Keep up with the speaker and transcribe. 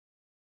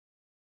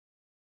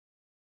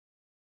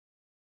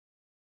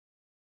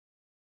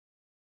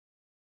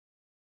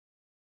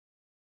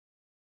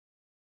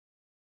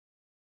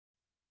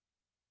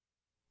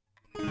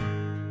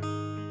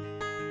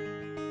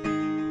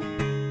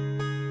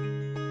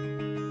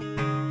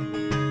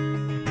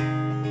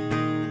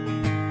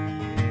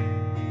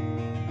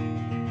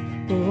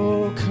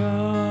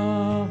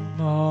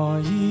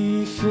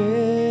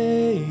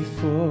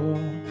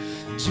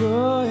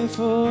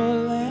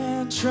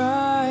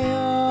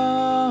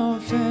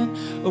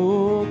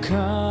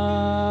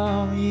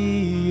come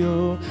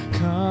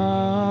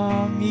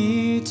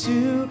ye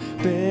to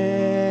Bethlehem.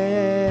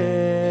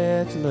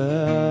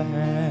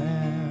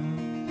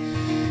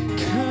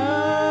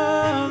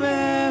 Come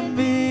and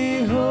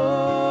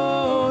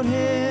behold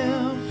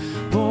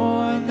him,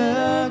 born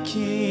the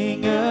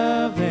King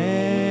of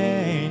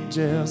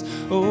angels.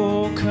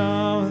 Oh,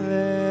 come,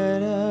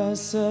 let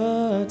us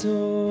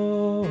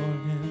adore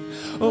him.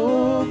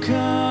 Oh,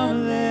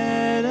 come,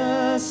 let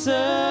us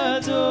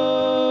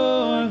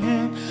adore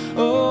him.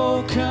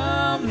 Oh,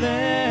 come,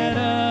 let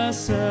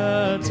us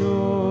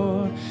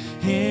adore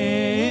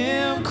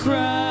him,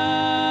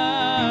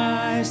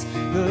 Christ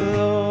the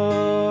Lord.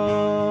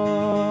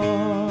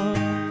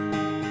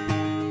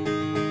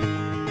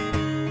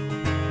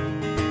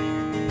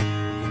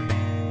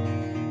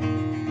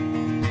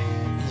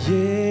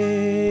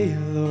 Yea,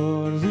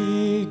 Lord,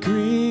 we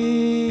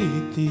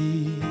greet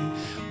thee,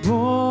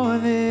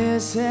 born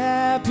this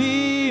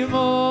happy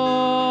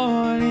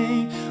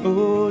morning.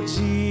 O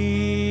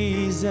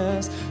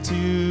Jesus,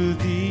 to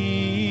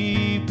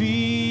thee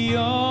be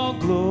all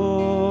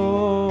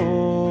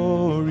glory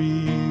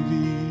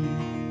be.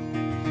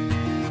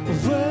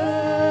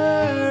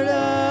 Word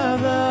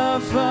of the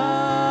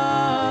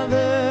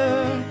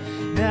Father,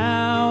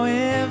 now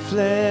in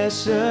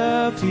flesh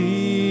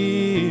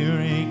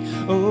appearing.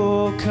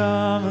 Oh,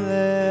 come,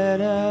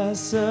 let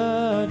us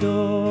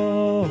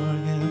adore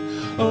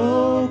him.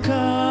 Oh,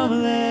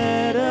 come,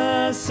 let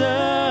us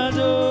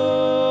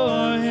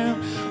adore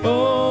him.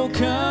 Oh,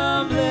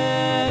 come,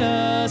 let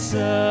us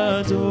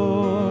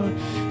adore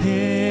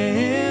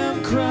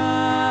him,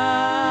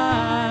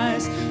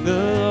 Christ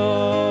the Lord.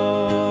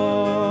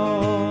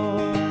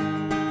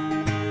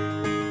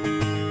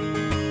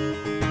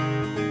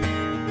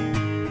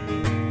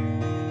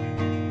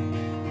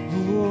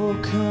 Oh,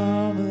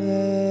 come,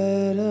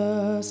 let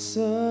us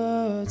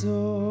adore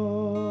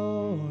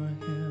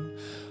him.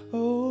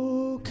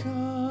 Oh,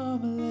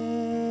 come,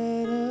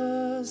 let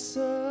us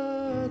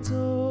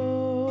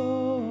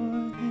adore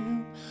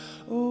him.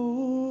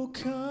 Oh,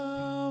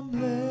 come,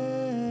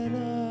 let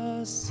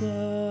us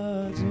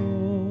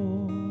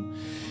adore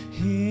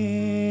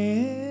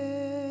him,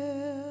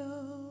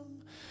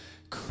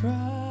 Christ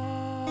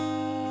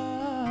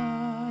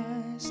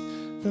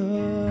the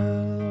Lord.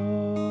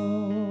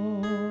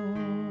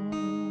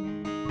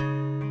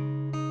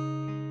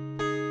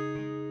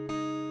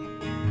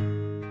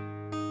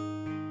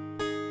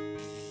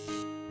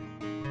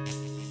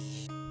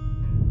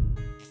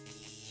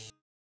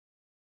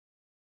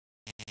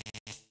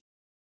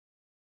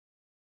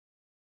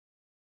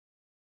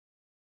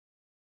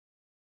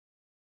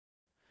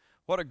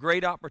 What a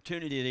great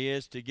opportunity it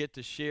is to get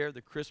to share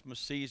the Christmas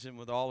season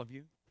with all of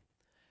you.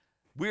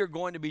 We are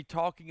going to be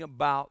talking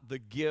about the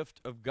gift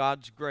of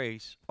God's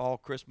grace all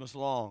Christmas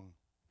long.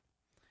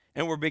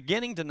 And we're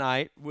beginning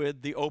tonight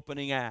with the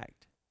opening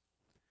act.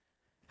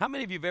 How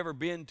many of you have ever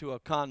been to a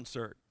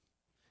concert?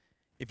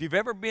 If you've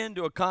ever been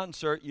to a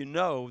concert, you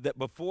know that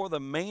before the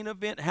main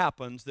event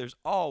happens, there's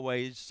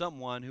always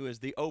someone who is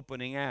the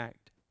opening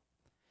act.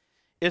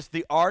 It's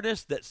the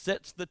artist that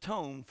sets the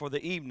tone for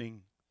the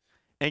evening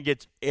and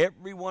gets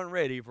everyone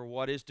ready for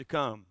what is to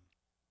come.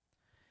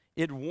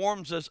 It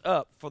warms us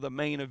up for the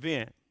main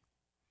event.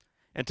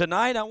 And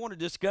tonight I want to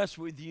discuss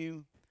with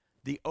you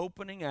the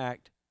opening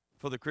act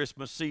for the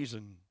Christmas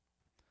season.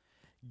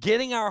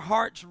 Getting our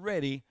hearts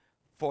ready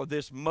for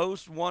this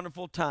most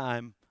wonderful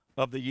time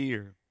of the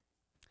year.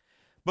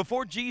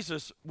 Before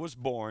Jesus was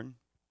born,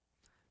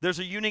 there's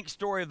a unique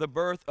story of the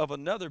birth of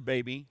another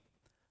baby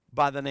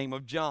by the name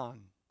of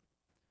John.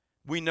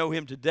 We know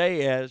him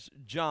today as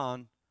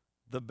John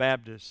the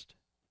Baptist.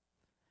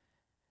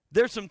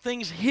 There's some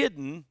things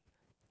hidden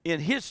in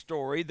his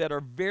story that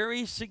are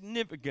very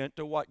significant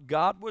to what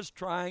God was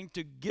trying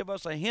to give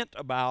us a hint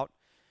about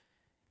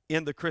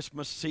in the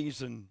Christmas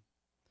season.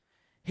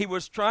 He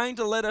was trying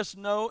to let us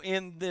know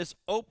in this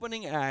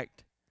opening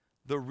act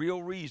the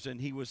real reason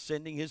he was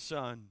sending his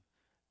son,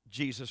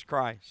 Jesus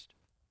Christ.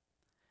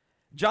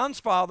 John's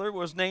father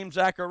was named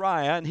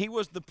Zechariah, and he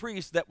was the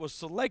priest that was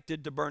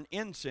selected to burn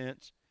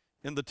incense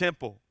in the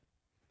temple.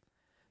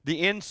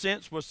 The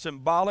incense was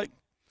symbolic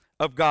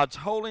of God's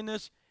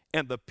holiness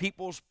and the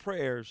people's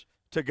prayers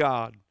to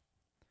God.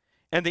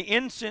 And the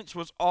incense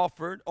was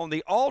offered on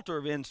the altar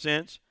of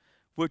incense,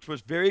 which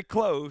was very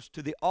close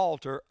to the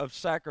altar of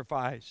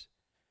sacrifice,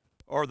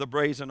 or the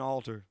brazen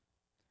altar.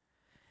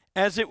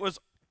 As it was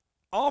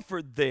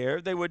offered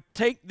there, they would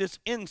take this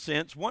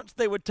incense. Once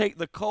they would take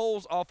the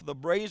coals off the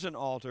brazen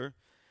altar,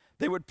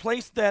 they would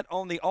place that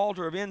on the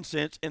altar of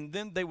incense, and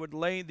then they would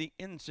lay the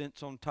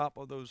incense on top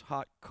of those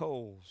hot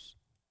coals.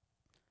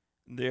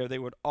 There they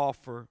would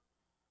offer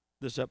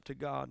this up to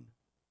God.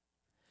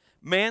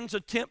 Man's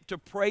attempt to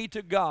pray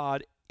to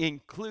God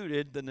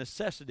included the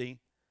necessity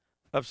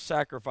of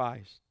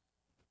sacrifice.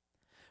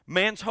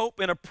 Man's hope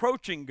in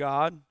approaching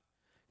God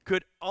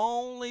could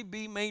only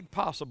be made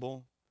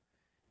possible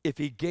if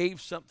he gave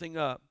something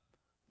up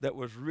that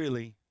was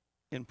really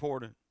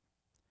important.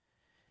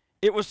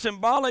 It was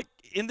symbolic,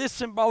 in this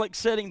symbolic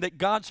setting, that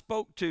God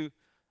spoke to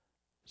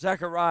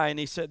Zechariah, and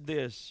he said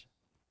this.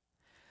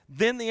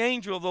 Then the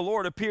angel of the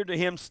Lord appeared to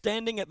him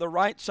standing at the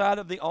right side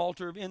of the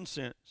altar of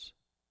incense.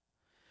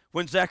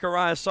 When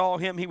Zechariah saw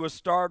him, he was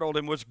startled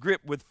and was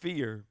gripped with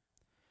fear.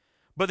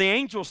 But the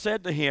angel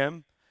said to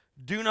him,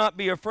 "Do not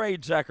be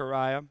afraid,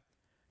 Zechariah.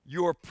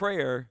 Your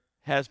prayer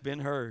has been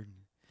heard."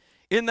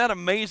 Isn't that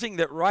amazing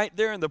that right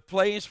there in the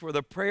place where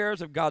the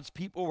prayers of God's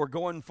people were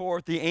going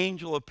forth, the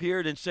angel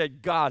appeared and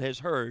said, God has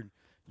heard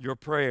your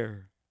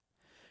prayer.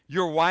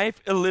 Your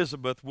wife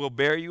Elizabeth will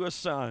bear you a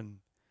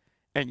son,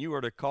 and you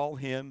are to call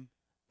him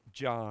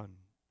John.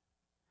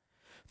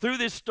 Through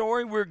this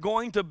story, we're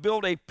going to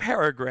build a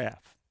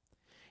paragraph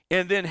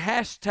and then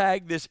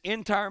hashtag this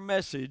entire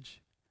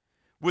message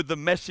with the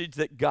message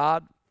that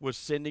God was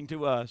sending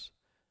to us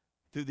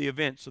through the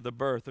events of the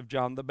birth of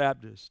John the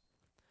Baptist.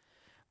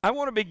 I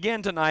want to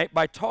begin tonight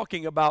by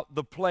talking about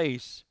the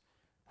place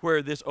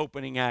where this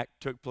opening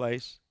act took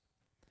place.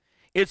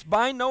 It's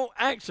by no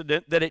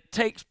accident that it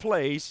takes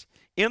place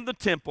in the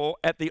temple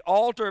at the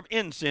altar of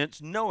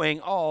incense, knowing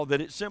all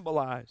that it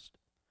symbolized.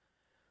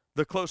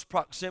 The close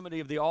proximity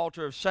of the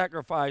altar of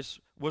sacrifice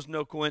was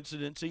no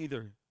coincidence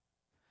either.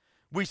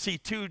 We see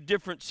two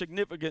different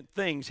significant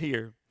things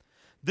here.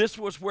 This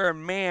was where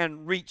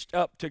man reached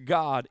up to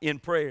God in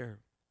prayer.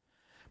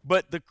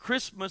 But the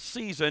Christmas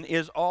season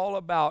is all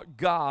about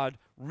God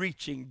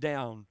reaching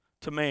down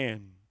to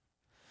man.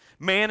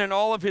 Man in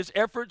all of his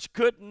efforts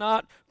could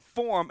not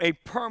form a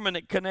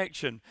permanent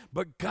connection,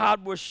 but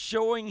God was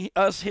showing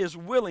us his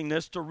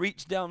willingness to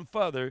reach down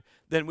further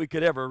than we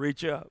could ever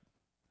reach up.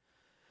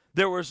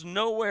 There was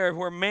nowhere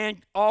where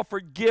man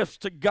offered gifts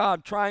to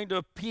God trying to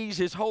appease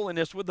his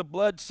holiness with the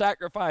blood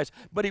sacrifice,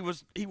 but he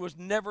was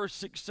never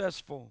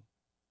successful.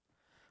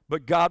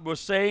 But God was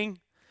saying,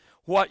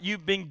 what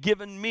you've been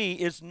given me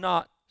is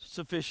not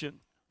sufficient.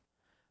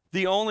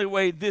 The only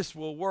way this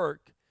will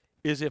work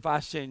is if I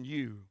send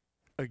you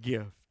a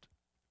gift.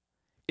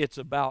 It's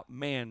about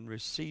man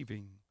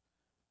receiving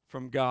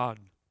from God.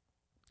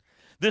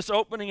 This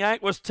opening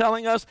act was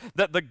telling us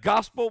that the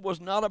gospel was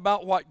not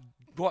about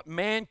what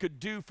man could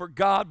do for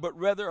God, but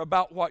rather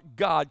about what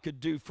God could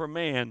do for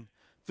man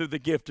through the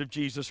gift of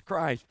Jesus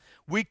Christ.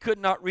 We could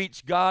not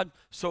reach God,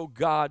 so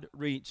God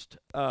reached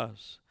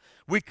us.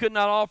 We could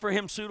not offer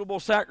him suitable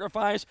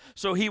sacrifice,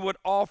 so he would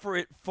offer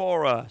it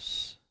for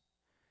us.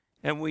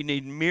 And we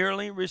need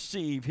merely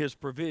receive his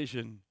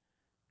provision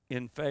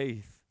in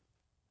faith.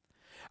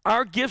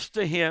 Our gifts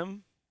to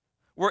him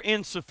were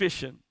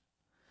insufficient,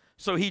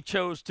 so he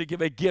chose to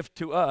give a gift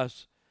to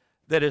us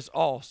that is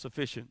all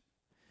sufficient.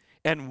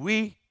 And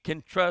we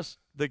can trust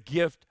the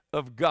gift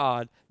of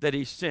God that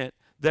he sent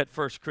that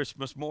first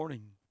Christmas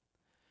morning.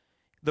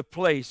 The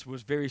place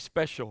was very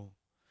special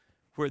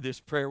where this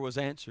prayer was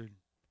answered.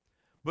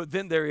 But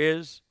then there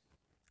is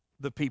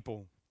the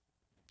people.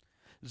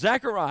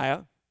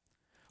 Zechariah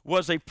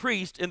was a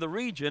priest in the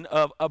region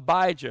of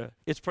Abijah.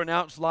 It's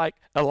pronounced like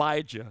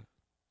Elijah.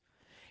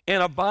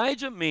 And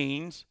Abijah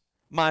means,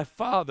 my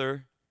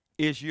father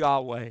is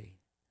Yahweh,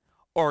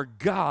 or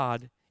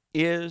God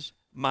is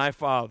my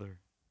father.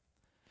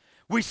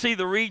 We see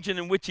the region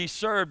in which he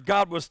served,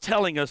 God was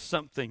telling us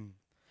something.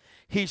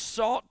 He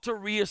sought to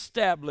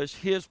reestablish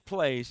his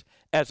place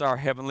as our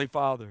Heavenly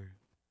Father.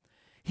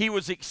 He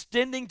was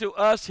extending to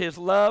us his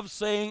love,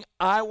 saying,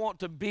 I want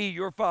to be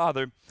your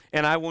father,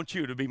 and I want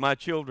you to be my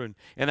children.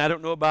 And I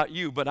don't know about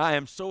you, but I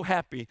am so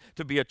happy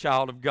to be a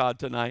child of God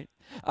tonight.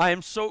 I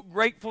am so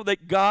grateful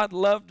that God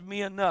loved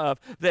me enough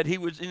that he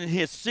was, in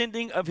his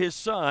sending of his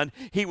son,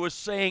 he was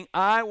saying,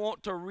 I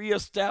want to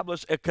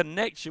reestablish a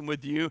connection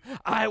with you.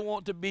 I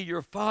want to be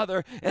your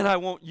father, and I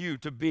want you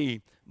to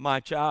be my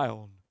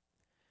child.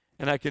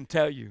 And I can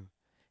tell you,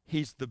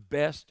 he's the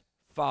best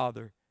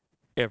father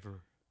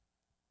ever.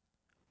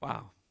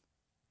 Wow.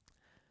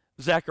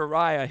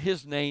 Zechariah,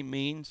 his name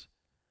means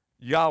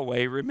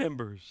Yahweh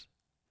remembers.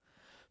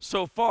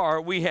 So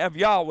far, we have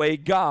Yahweh,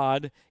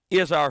 God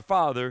is our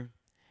Father,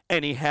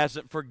 and he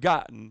hasn't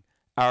forgotten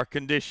our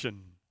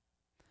condition.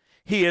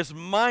 He is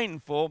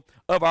mindful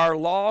of our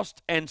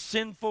lost and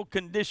sinful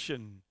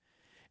condition.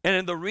 And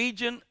in the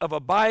region of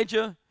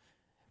Abijah,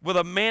 with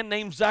a man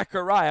named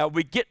Zechariah,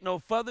 we get no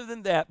further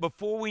than that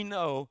before we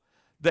know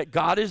that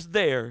God is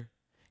there.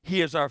 He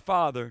is our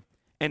Father,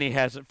 and he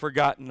hasn't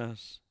forgotten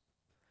us.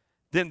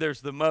 Then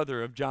there's the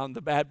mother of John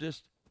the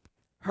Baptist.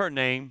 Her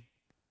name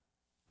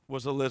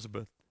was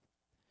Elizabeth.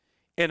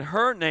 In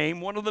her name,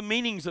 one of the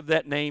meanings of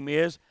that name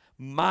is,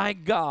 my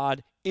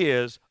God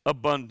is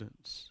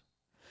abundance.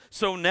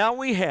 So now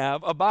we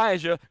have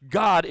Abijah,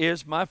 God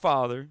is my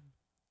Father.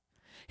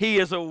 He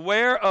is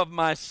aware of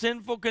my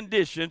sinful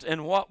conditions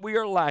and what we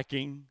are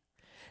lacking,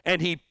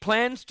 and he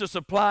plans to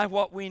supply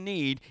what we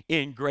need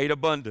in great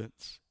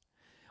abundance.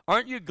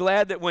 Aren't you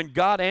glad that when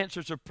God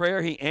answers a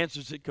prayer, he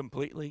answers it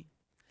completely?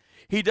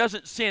 He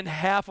doesn't send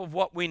half of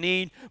what we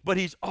need, but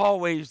he's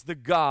always the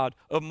God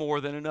of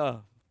more than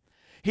enough.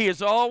 He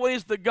is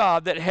always the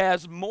God that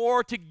has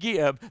more to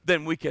give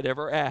than we could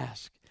ever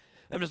ask.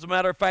 And as a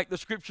matter of fact, the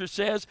scripture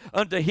says,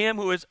 unto him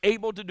who is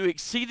able to do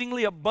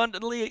exceedingly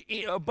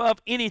abundantly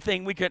above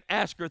anything we can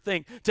ask or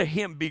think, to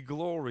him be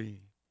glory.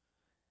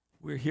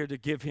 We're here to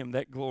give him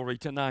that glory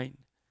tonight.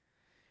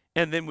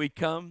 And then we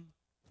come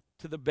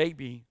to the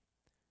baby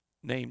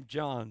named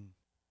John.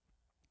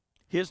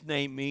 His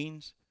name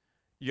means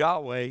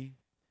Yahweh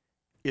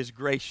is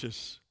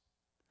gracious.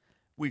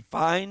 We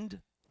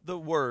find the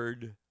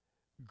word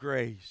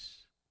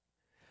grace.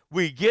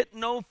 We get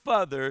no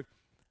further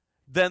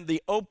than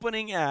the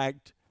opening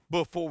act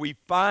before we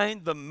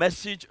find the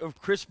message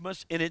of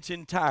Christmas in its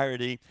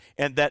entirety,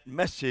 and that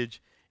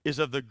message is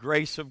of the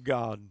grace of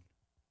God.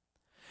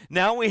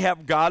 Now we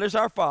have God as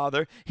our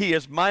Father. He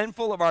is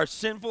mindful of our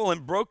sinful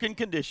and broken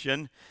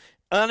condition,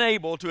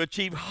 unable to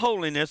achieve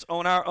holiness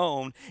on our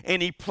own,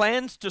 and he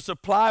plans to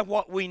supply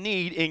what we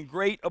need in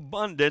great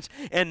abundance,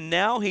 and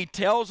now he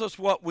tells us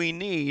what we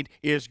need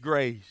is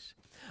grace.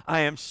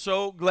 I am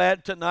so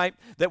glad tonight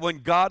that when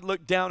God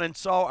looked down and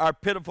saw our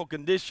pitiful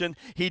condition,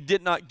 he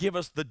did not give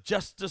us the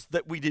justice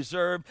that we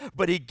deserve,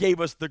 but he gave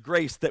us the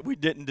grace that we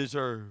didn't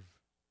deserve.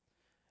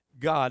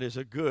 God is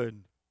a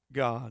good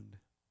God.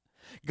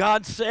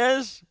 God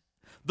says,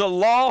 the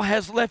law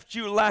has left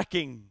you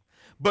lacking,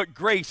 but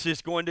grace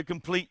is going to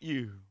complete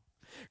you.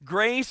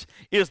 Grace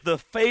is the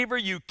favor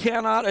you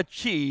cannot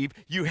achieve,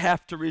 you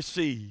have to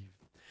receive.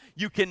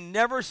 You can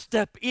never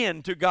step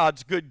into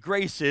God's good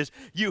graces.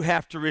 You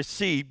have to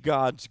receive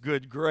God's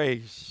good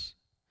grace.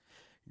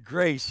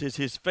 Grace is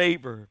his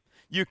favor.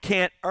 You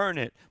can't earn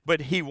it,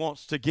 but he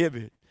wants to give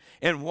it.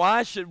 And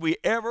why should we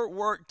ever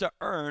work to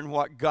earn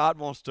what God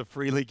wants to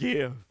freely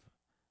give?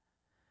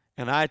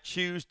 And I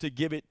choose to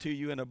give it to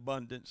you in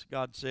abundance,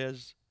 God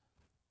says.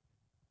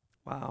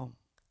 Wow.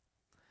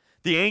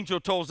 The angel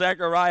told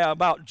Zechariah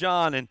about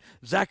John, and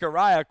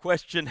Zechariah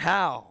questioned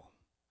how.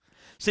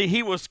 See,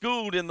 he was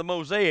schooled in the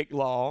Mosaic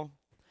law,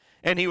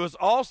 and he was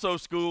also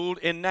schooled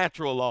in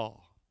natural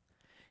law.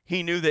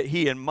 He knew that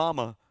he and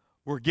Mama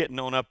were getting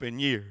on up in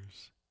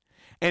years.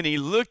 And he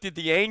looked at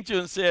the angel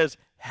and says,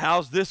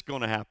 how's this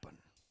going to happen?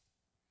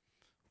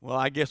 Well,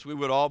 I guess we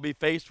would all be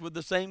faced with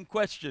the same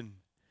question.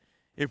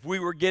 If we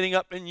were getting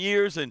up in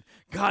years and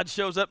God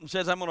shows up and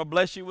says, I'm going to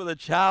bless you with a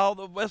child,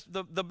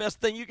 the best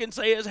thing you can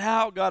say is,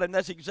 how, God? And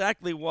that's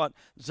exactly what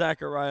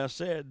Zechariah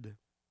said.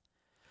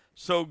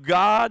 So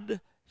God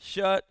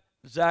shut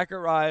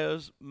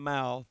Zechariah's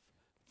mouth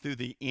through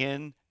the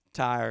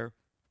entire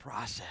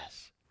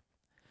process.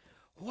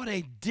 What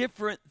a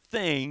different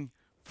thing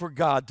for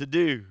God to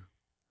do.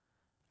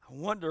 I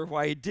wonder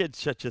why he did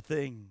such a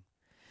thing.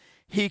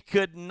 He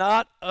could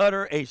not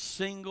utter a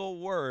single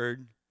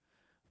word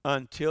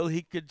until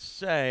he could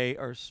say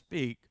or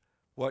speak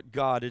what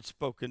God had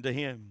spoken to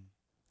him.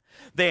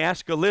 They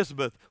asked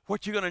Elizabeth,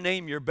 what you going to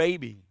name your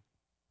baby?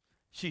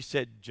 She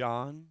said,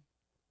 John.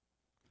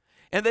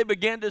 And they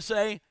began to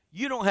say,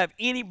 you don't have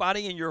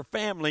anybody in your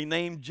family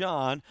named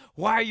John.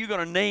 Why are you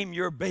going to name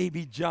your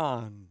baby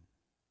John?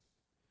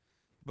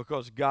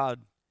 Because God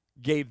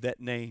gave that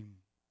name.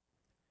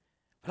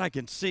 But I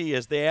can see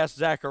as they asked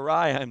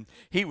Zechariah, and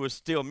he was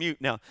still mute.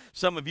 Now,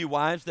 some of you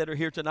wives that are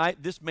here tonight,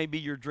 this may be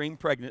your dream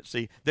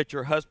pregnancy, that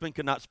your husband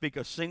cannot speak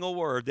a single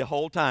word the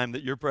whole time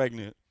that you're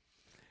pregnant.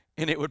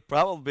 And it would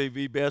probably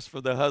be best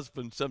for the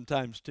husband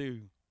sometimes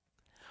too.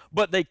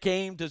 But they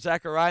came to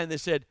Zechariah and they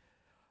said,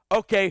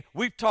 okay,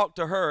 we've talked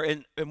to her,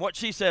 and what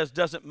she says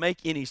doesn't make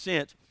any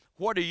sense.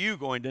 What are you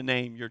going to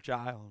name your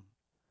child?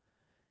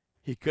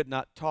 He could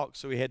not talk,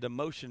 so he had to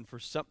motion for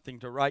something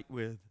to write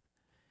with.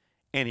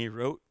 And he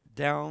wrote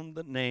down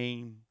the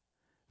name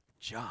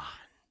John,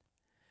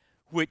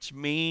 which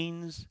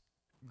means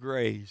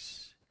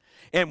grace.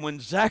 And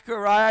when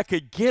Zechariah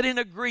could get in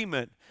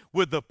agreement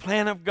with the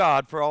plan of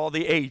God for all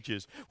the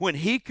ages, when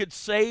he could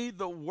say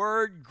the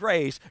word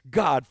grace,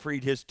 God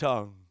freed his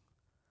tongue.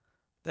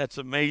 That's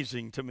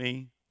amazing to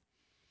me.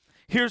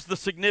 Here's the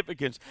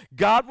significance.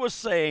 God was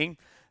saying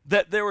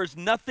that there is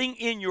nothing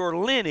in your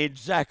lineage,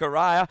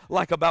 Zechariah,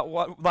 like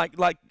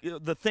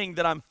the thing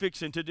that I'm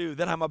fixing to do,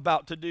 that I'm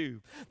about to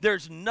do.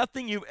 There's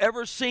nothing you've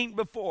ever seen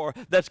before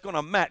that's going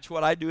to match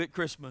what I do at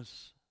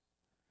Christmas.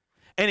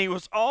 And he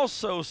was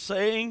also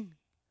saying,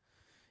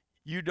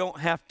 you don't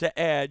have to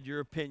add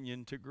your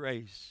opinion to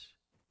grace.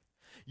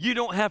 You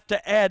don't have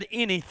to add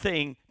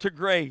anything to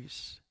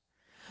grace.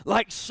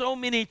 Like so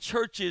many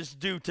churches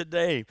do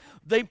today,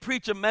 they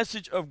preach a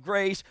message of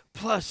grace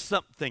plus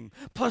something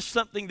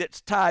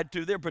that's tied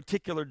to their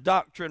particular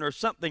doctrine or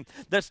something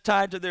that's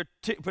tied to their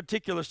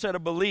particular set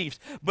of beliefs.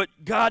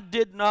 But God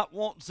did not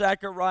want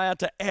Zechariah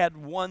to add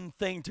one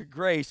thing to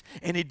grace,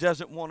 and he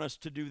doesn't want us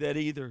to do that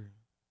either.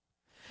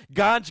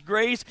 God's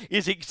grace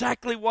is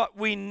exactly what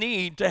we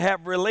need to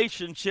have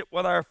relationship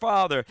with our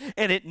Father,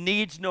 and it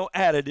needs no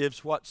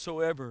additives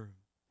whatsoever.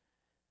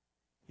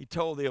 He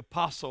told the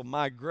apostle,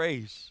 my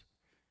grace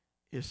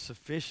is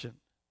sufficient.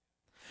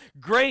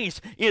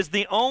 Grace is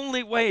the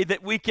only way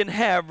that we can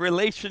have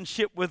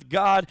relationship with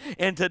God.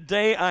 And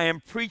today I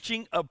am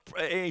preaching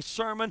a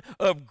sermon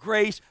of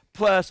grace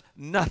plus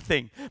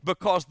nothing,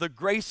 because the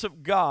grace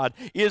of God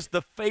is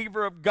the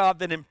favor of God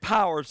that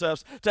empowers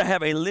us to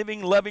have a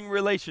living, loving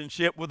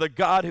relationship with a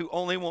God who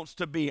only wants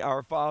to be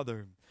our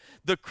Father.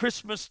 The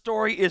Christmas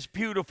story is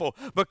beautiful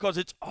because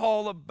it's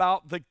all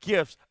about the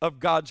gifts of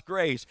God's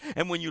grace.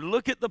 And when you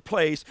look at the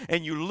place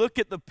and you look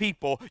at the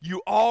people,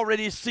 you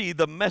already see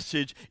the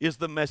message is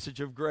the message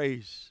of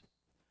grace.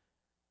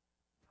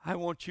 I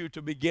want you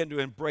to begin to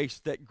embrace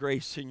that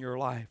grace in your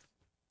life.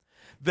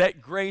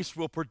 That grace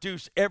will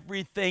produce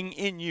everything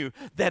in you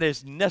that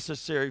is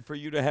necessary for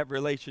you to have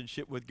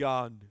relationship with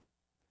God.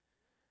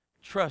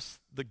 Trust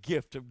the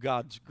gift of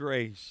God's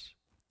grace.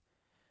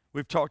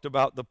 We've talked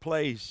about the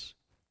place.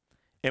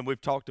 And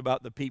we've talked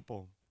about the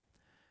people.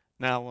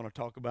 Now I want to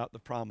talk about the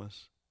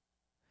promise.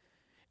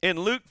 In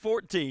Luke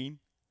 14,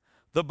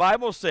 the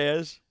Bible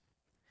says,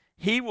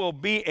 He will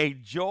be a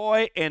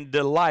joy and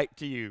delight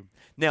to you.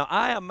 Now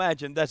I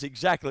imagine that's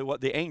exactly what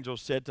the angel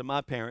said to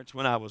my parents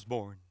when I was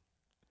born.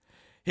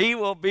 He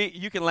will be,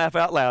 you can laugh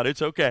out loud,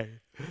 it's okay.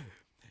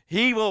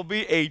 He will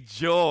be a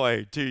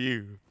joy to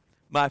you.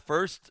 My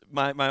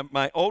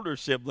older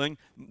sibling,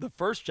 the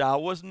first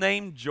child, was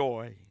named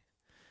Joy.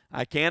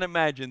 I can't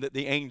imagine that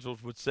the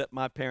angels would set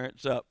my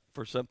parents up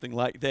for something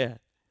like that.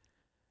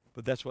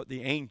 But that's what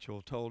the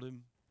angel told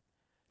him.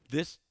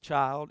 This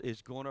child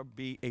is going to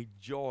be a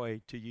joy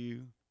to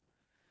you.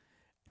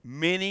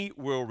 Many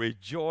will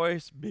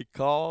rejoice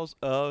because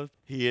of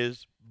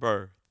his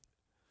birth.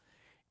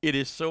 It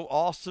is so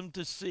awesome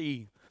to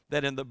see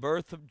that in the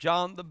birth of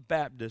John the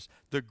Baptist,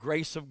 the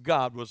grace of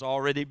God was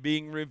already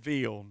being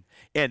revealed.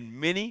 And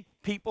many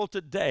people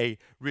today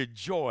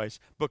rejoice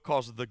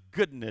because of the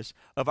goodness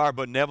of our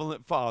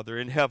benevolent Father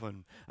in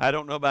heaven. I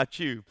don't know about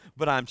you,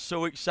 but I'm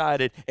so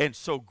excited and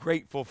so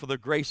grateful for the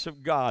grace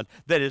of God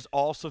that is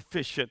all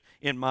sufficient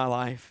in my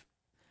life.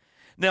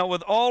 Now,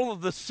 with all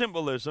of the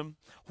symbolism,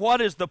 what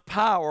is the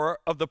power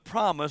of the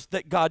promise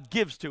that God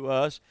gives to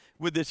us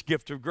with this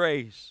gift of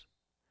grace?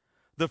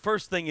 The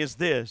first thing is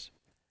this: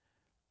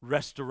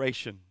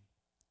 restoration.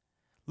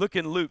 Look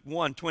in Luke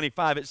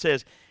 1:25. It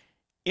says,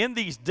 "In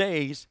these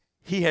days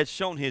he has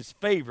shown his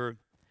favor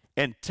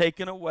and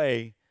taken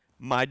away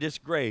my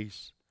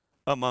disgrace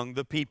among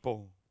the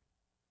people."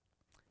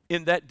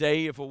 In that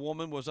day, if a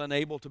woman was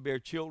unable to bear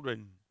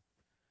children,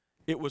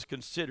 it was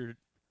considered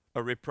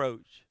a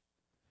reproach.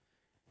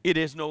 It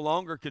is no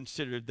longer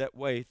considered that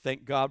way,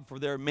 thank God, for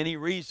there are many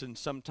reasons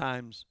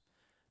sometimes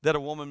that a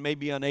woman may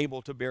be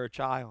unable to bear a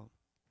child.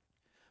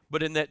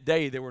 But in that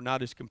day, they were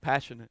not as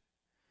compassionate.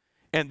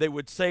 And they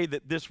would say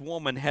that this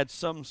woman had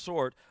some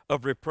sort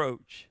of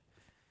reproach.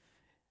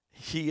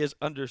 She is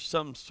under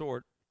some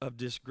sort of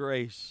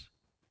disgrace.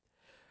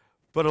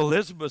 But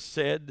Elizabeth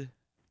said,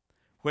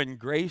 when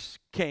grace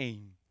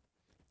came,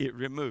 it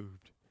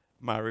removed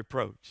my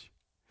reproach.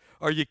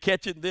 Are you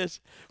catching this?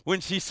 When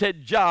she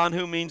said John,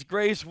 who means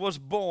grace, was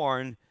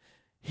born,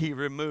 he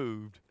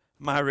removed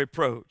my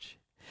reproach.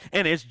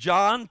 And as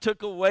John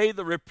took away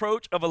the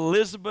reproach of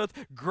Elizabeth,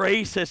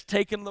 grace has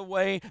taken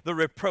away the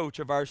reproach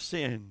of our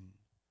sin.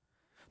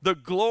 The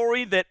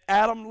glory that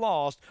Adam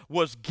lost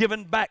was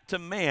given back to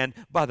man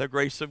by the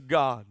grace of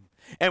God.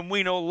 And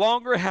we no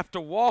longer have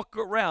to walk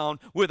around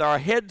with our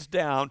heads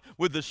down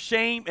with the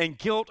shame and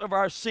guilt of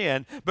our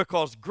sin,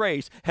 because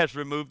grace has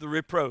removed the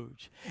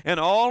reproach. And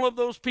all of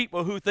those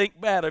people who think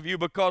bad of you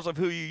because of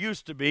who you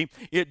used to be,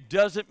 it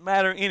doesn't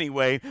matter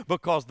anyway,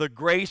 because the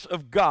grace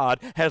of God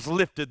has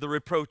lifted the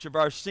reproach of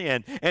our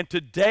sin. And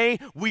today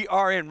we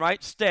are in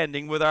right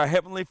standing with our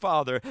Heavenly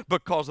Father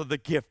because of the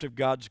gift of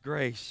God's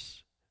grace.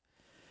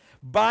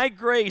 By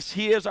grace,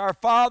 He is our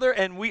Father,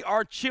 and we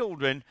are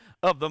children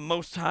of the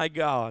Most High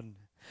God.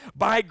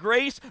 By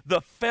grace, the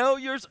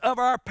failures of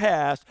our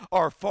past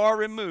are far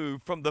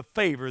removed from the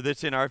favor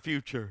that's in our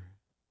future.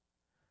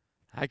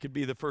 I could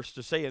be the first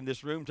to say in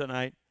this room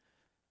tonight,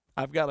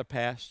 I've got a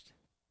past.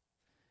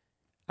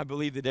 I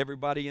believe that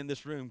everybody in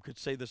this room could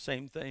say the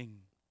same thing.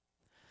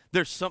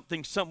 There's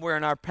something somewhere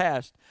in our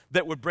past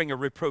that would bring a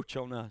reproach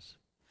on us.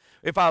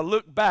 If I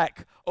look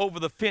back over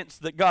the fence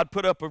that God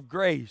put up of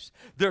grace,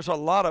 there's a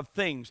lot of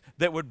things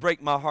that would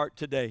break my heart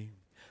today.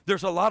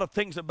 There's a lot of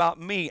things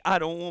about me I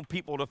don't want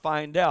people to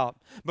find out,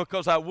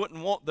 because I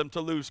wouldn't want them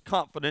to lose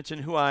confidence in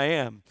who I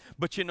am.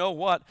 But you know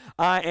what?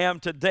 I am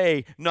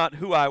today not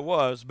who I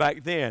was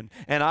back then,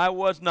 and I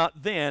was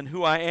not then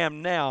who I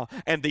am now,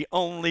 and the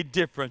only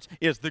difference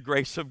is the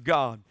grace of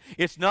God.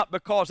 It's not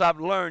because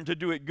I've learned to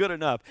do it good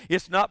enough.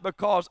 It's not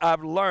because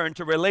I've learned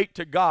to relate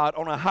to God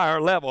on a higher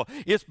level.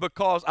 It's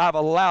because I've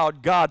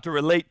allowed God to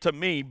relate to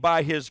me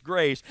by His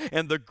grace,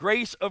 and the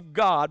grace of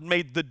God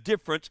made the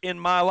difference in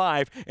my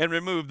life and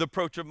removed the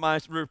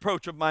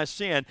reproach of my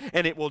sin,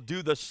 and it will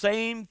do the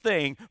same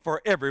thing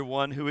for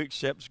everyone who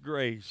accepts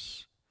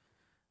grace.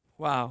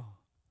 Wow.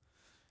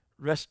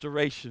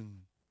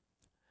 Restoration.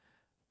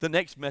 The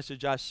next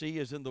message I see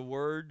is in the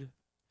word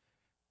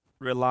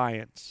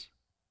reliance.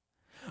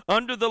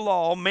 Under the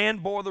law, man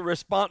bore the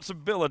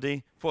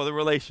responsibility for the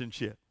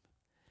relationship.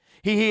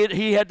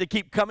 He had to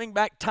keep coming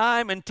back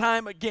time and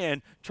time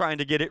again trying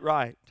to get it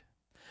right.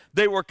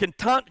 They were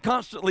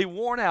constantly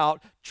worn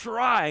out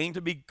trying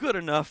to be good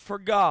enough for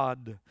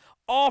God,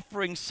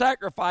 offering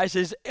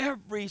sacrifices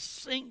every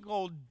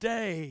single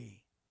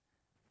day.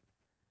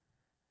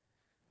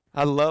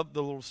 I love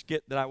the little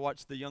skit that I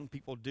watched the young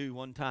people do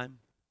one time.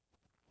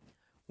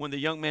 When the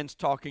young man's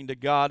talking to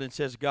God and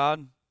says,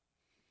 God,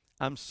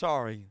 I'm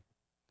sorry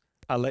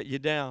I let you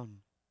down.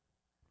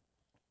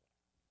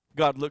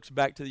 God looks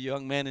back to the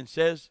young man and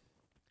says,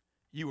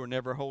 you were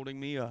never holding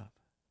me up.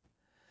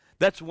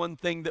 That's one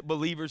thing that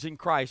believers in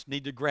Christ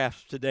need to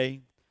grasp today.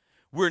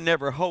 We're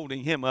never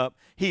holding him up.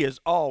 He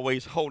is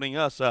always holding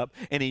us up,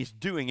 and he's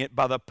doing it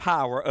by the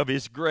power of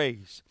his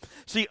grace.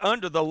 See,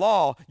 under the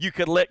law, you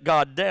could let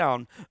God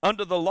down.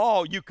 Under the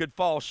law, you could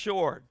fall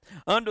short.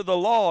 Under the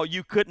law,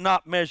 you could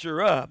not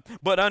measure up.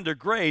 But under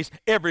grace,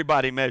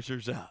 everybody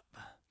measures up.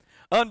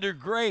 Under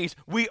grace,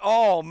 we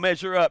all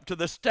measure up to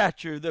the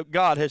stature that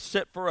God has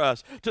set for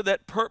us, to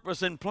that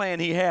purpose and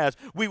plan he has.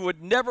 We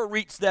would never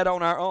reach that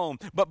on our own,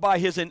 but by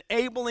his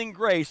enabling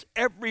grace,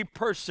 every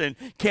person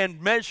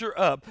can measure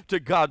up to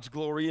God's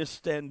glorious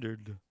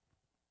standard.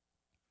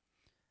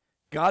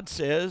 God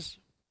says,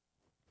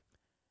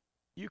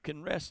 you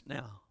can rest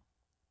now.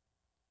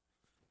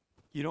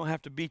 You don't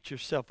have to beat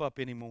yourself up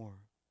anymore.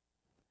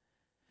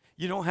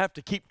 You don't have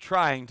to keep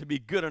trying to be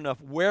good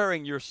enough,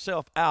 wearing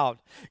yourself out.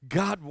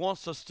 God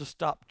wants us to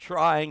stop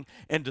trying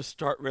and to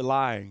start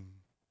relying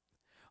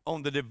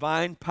on the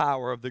divine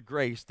power of the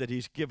grace that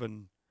he's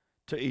given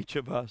to each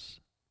of us.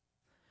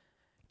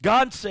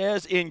 God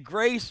says, in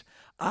grace,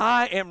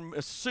 I am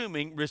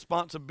assuming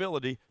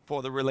responsibility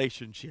for the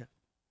relationship.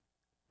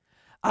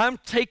 I'm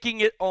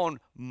taking it on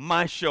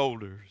my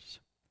shoulders.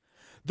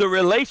 The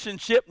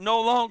relationship no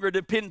longer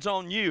depends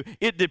on you.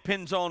 It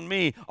depends on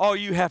me. All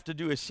you have to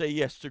do is say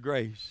yes to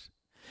grace.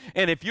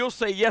 And if you'll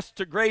say yes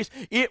to grace,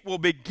 it will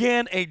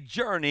begin a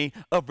journey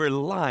of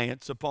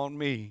reliance upon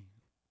me.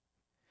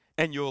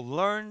 And you'll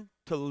learn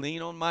to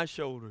lean on my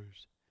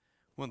shoulders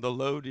when the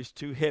load is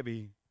too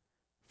heavy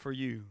for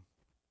you.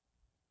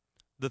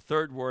 The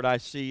third word I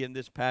see in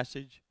this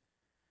passage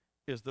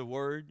is the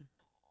word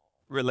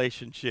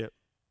relationship.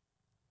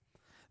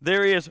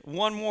 There is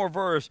one more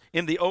verse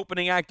in the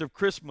opening act of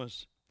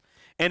Christmas,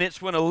 and it's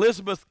when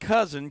Elizabeth's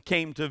cousin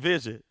came to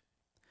visit.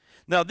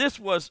 Now, this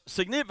was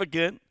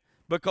significant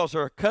because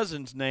her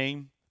cousin's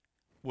name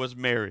was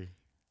Mary.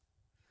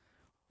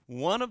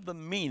 One of the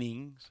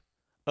meanings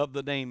of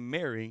the name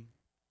Mary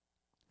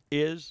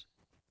is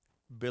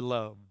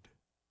beloved.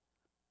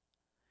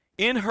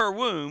 In her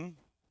womb,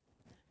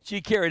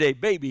 she carried a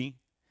baby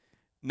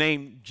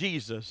named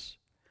Jesus,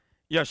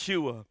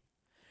 Yeshua,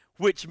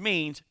 which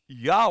means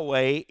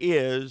Yahweh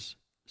is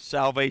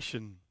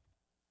salvation.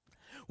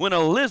 When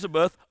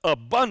Elizabeth,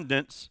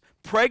 abundance,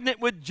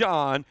 pregnant with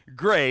John,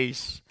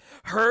 grace,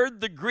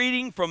 heard the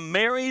greeting from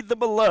Mary the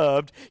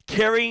beloved,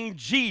 carrying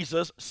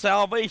Jesus,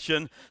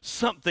 salvation,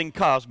 something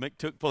cosmic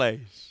took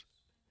place.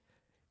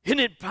 Isn't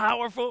it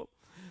powerful?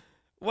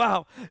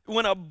 Wow.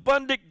 When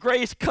abundant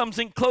grace comes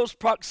in close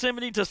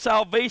proximity to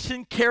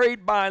salvation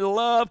carried by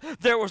love,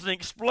 there was an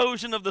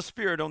explosion of the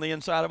Spirit on the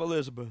inside of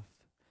Elizabeth.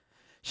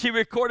 She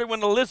recorded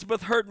when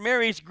Elizabeth heard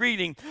Mary's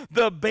greeting,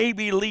 the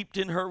baby leaped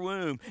in her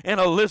womb, and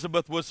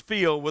Elizabeth was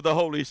filled with the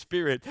Holy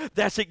Spirit.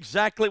 That's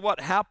exactly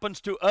what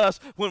happens to us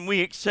when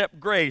we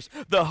accept grace.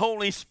 The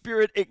Holy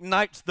Spirit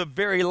ignites the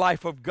very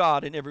life of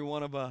God in every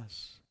one of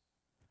us.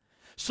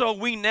 So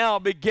we now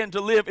begin to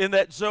live in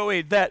that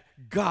Zoe, that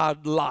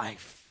God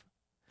life.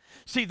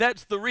 See,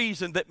 that's the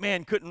reason that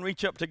man couldn't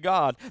reach up to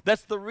God.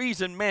 That's the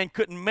reason man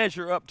couldn't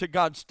measure up to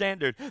God's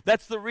standard.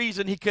 That's the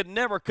reason he could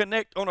never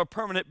connect on a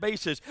permanent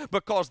basis,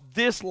 because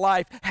this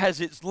life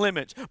has its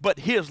limits, but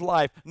his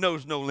life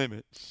knows no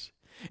limits.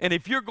 And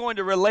if you're going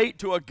to relate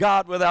to a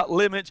God without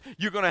limits,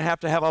 you're going to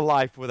have a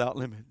life without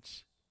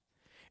limits.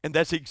 And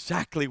that's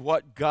exactly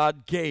what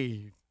God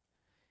gave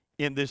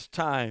in this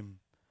time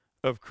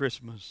of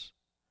Christmas.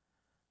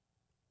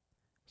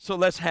 So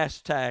let's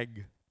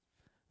hashtag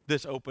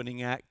this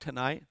opening act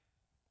tonight.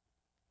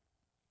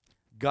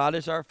 God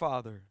is our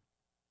Father,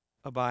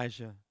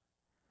 Abijah.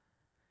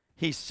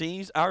 He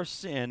sees our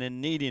sin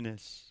and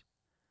neediness.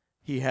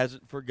 He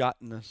hasn't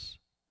forgotten us.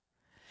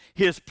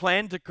 His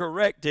plan to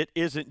correct it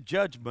isn't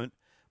judgment,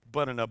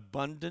 but an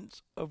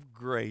abundance of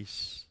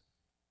grace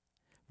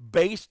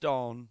based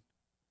on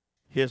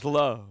his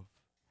love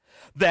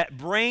that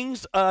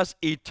brings us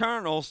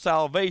eternal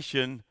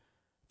salvation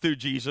through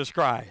Jesus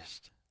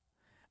Christ.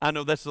 I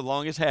know that's the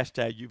longest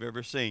hashtag you've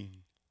ever seen,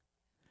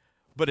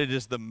 but it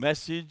is the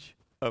message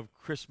of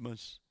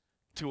Christmas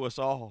to us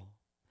all.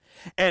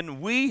 And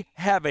we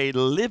have a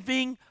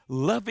living,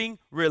 loving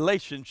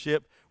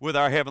relationship with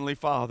our Heavenly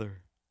Father.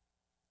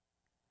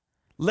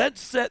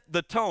 Let's set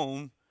the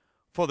tone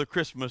for the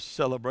Christmas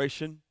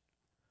celebration.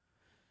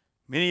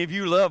 Many of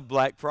you love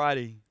Black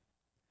Friday.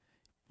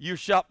 You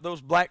shop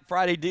those Black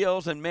Friday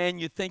deals, and man,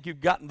 you think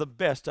you've gotten the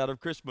best out of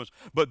Christmas.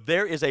 But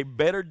there is a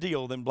better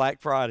deal than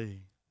Black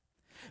Friday.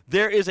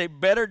 There is a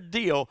better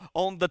deal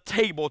on the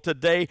table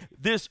today,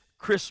 this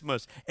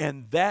Christmas,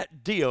 and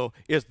that deal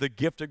is the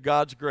gift of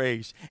God's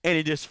grace, and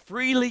it is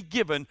freely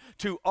given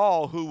to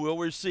all who will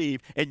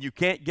receive, and you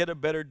can't get a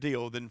better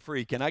deal than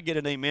free. Can I get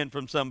an amen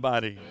from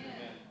somebody?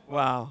 Amen.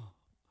 Wow.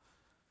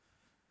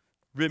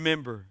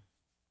 Remember,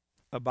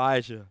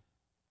 Abijah,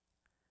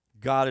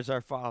 God is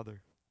our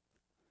Father.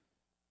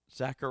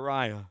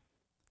 Zechariah,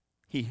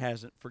 He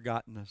hasn't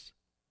forgotten us.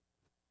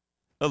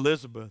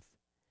 Elizabeth,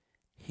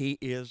 He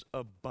is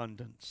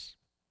abundance.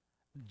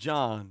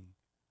 John,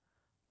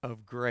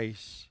 of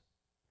grace.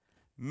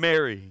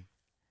 Mary,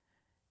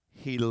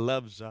 He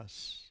loves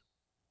us.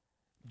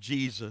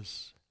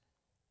 Jesus,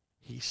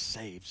 He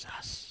saves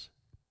us.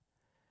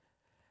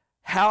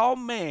 How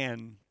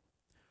man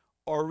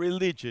or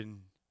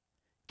religion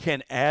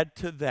can add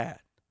to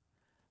that,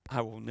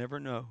 I will never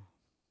know.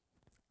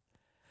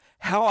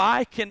 How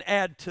I can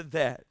add to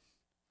that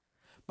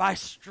by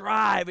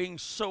striving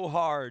so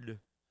hard,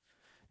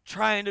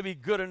 trying to be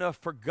good enough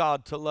for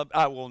God to love,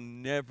 I will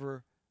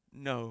never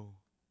know.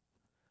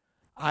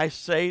 I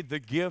say the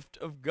gift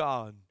of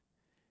God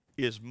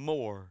is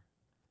more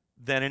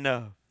than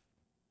enough.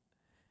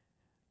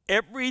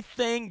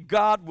 Everything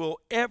God will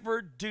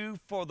ever do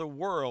for the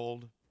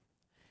world,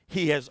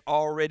 He has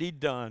already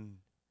done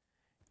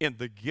in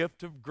the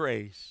gift of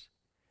grace,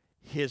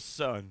 His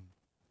Son,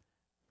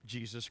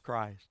 Jesus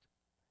Christ.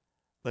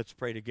 Let's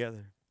pray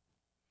together.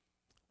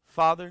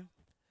 Father,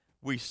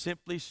 we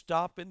simply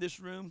stop in this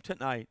room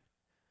tonight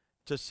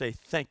to say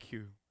thank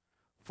you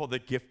for the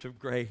gift of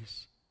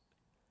grace.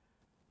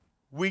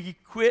 We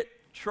quit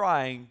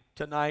trying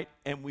tonight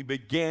and we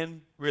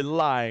begin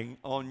relying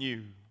on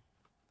you.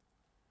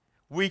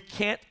 We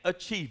can't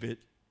achieve it,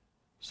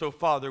 so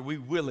Father, we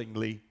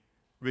willingly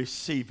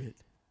receive it.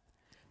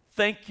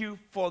 Thank you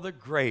for the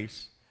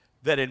grace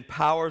that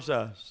empowers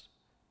us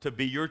to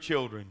be your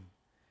children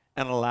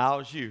and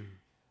allows you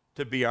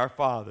to be our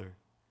Father.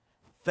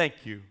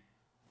 Thank you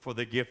for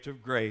the gift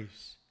of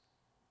grace.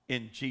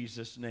 In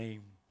Jesus'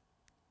 name,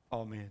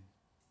 amen.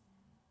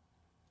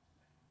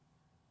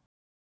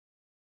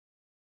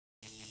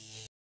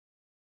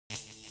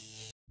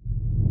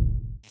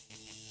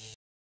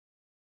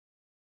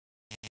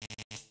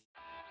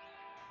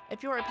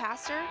 If you're a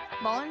pastor,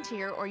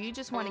 volunteer, or you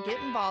just want to get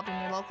involved in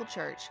your local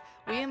church,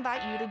 we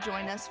invite you to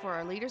join us for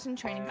our Leaders in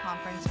Training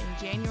Conference in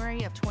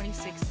January of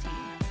 2016,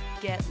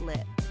 Get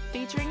Lit,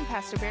 featuring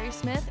Pastor Barry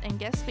Smith and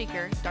guest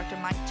speaker, Dr.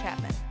 Mike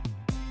Chapman.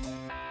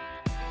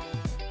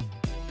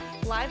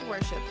 Live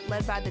worship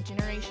led by the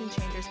Generation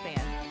Changers Band.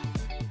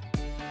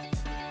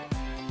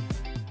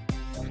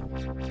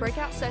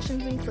 Breakout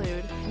sessions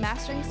include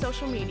mastering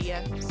social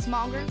media,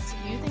 small groups,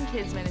 youth and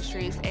kids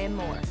ministries, and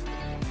more.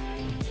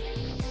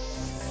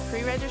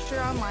 Pre-register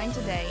online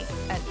today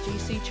at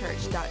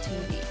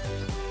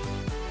gcchurch.tv.